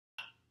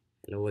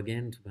Hello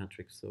again to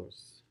Patrick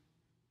Source.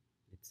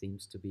 It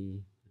seems to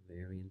be a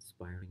very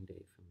inspiring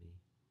day for me.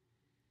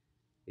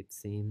 It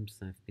seems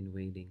I've been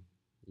waiting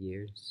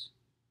years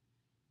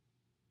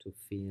to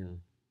feel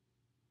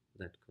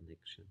that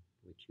connection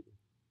with you,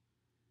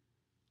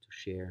 to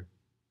share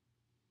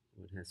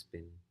what has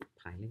been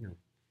piling up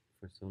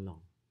for so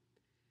long.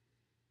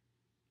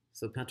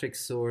 So, Patrick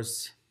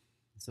Source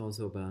is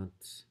also about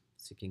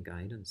seeking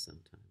guidance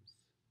sometimes,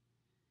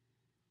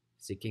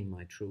 seeking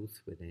my truth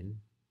within,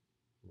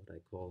 what I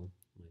call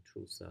my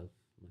true self,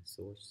 my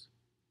source.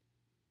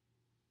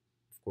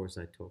 Of course,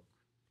 I talk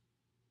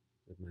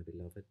with my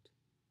beloved.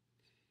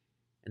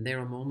 And there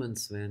are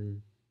moments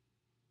when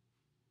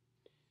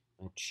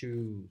I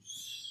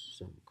choose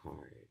some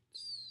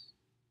cards.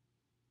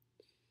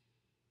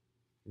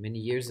 Many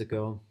years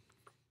ago,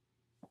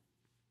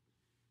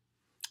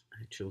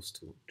 I chose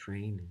to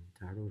train in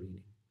tarot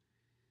reading.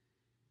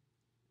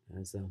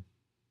 As a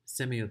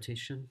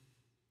semiotician,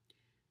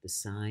 the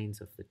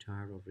signs of the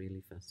tarot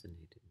really fascinated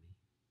me.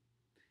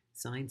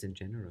 Signs in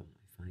general,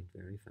 I find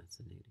very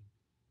fascinating.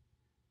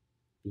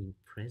 Being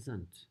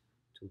present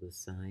to the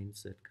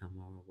signs that come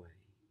our way.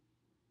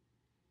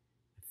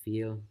 I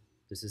feel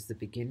this is the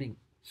beginning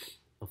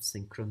of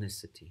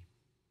synchronicity.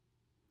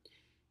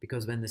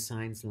 Because when the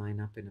signs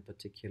line up in a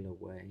particular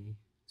way,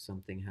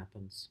 something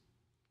happens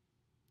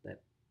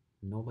that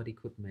nobody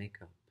could make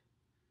up,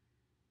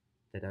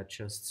 that are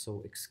just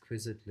so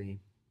exquisitely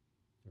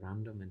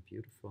random and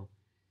beautiful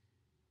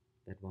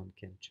that one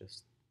can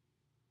just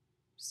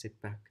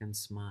sit back and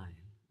smile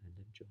and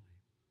enjoy.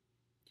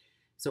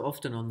 So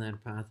often on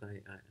that path,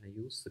 I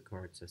use the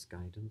cards as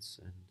guidance,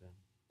 and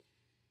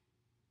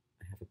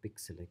I have a big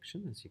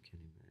selection, as you can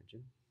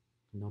imagine.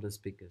 Not as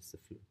big as the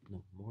flute,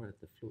 no, more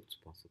at the flutes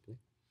possibly.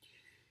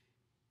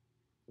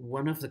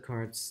 One of the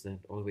cards that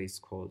always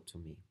called to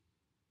me,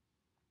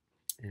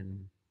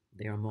 and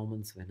there are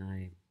moments when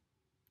I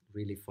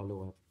really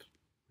follow up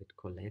with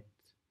Colette.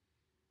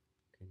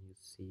 Can you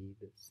see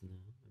this now?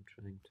 I'm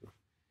trying to.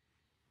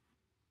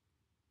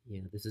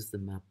 Yeah, this is the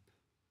map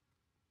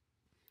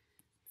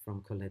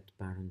from Colette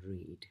Baron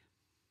Reed,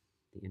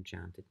 the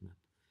Enchanted map.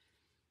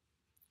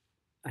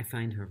 I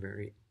find her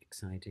very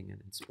exciting and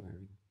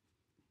inspiring.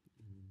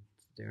 And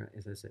there,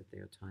 as I said,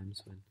 there are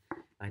times when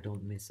I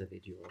don't miss a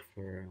video of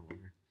her or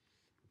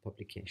a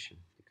publication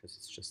because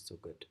it's just so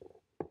good.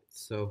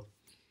 So,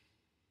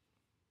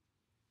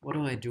 what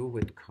do I do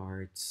with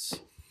cards?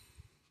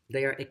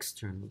 They are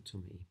external to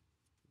me,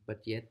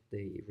 but yet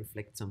they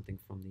reflect something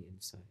from the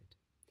inside.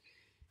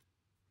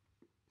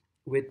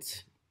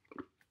 With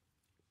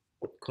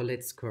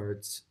Colette's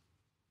cards,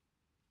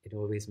 it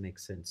always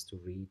makes sense to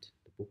read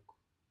the book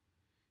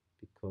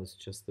because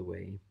just the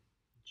way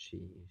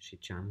she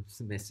channels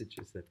the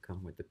messages that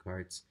come with the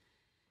cards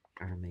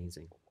are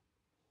amazing.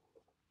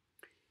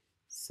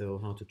 So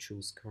how to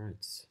choose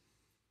cards?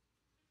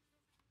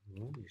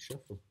 Well, you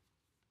shuffle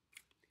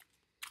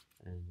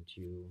and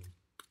you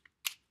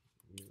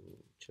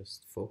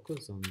just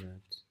focus on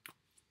that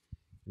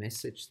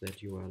message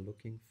that you are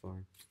looking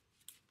for.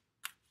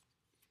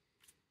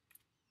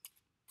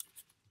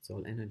 It's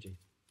all energy.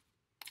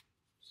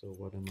 So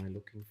what am I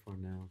looking for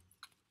now?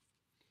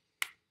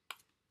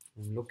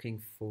 I'm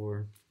looking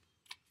for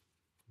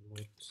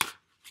what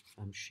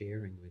I'm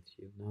sharing with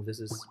you. Now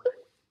this is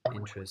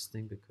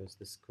interesting because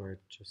this card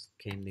just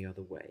came the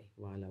other way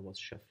while I was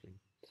shuffling.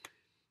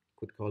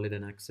 Could call it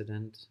an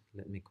accident,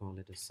 let me call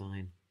it a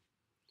sign.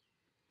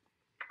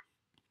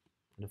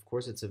 And of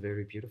course it's a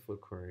very beautiful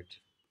card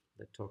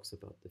that talks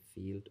about the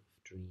field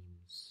of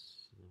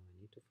dreams. Now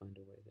I need to find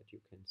a way that you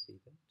can see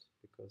that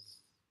because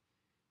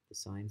the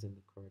signs in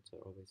the cards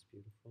are always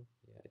beautiful.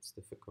 Yeah, it's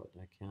difficult.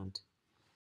 I can't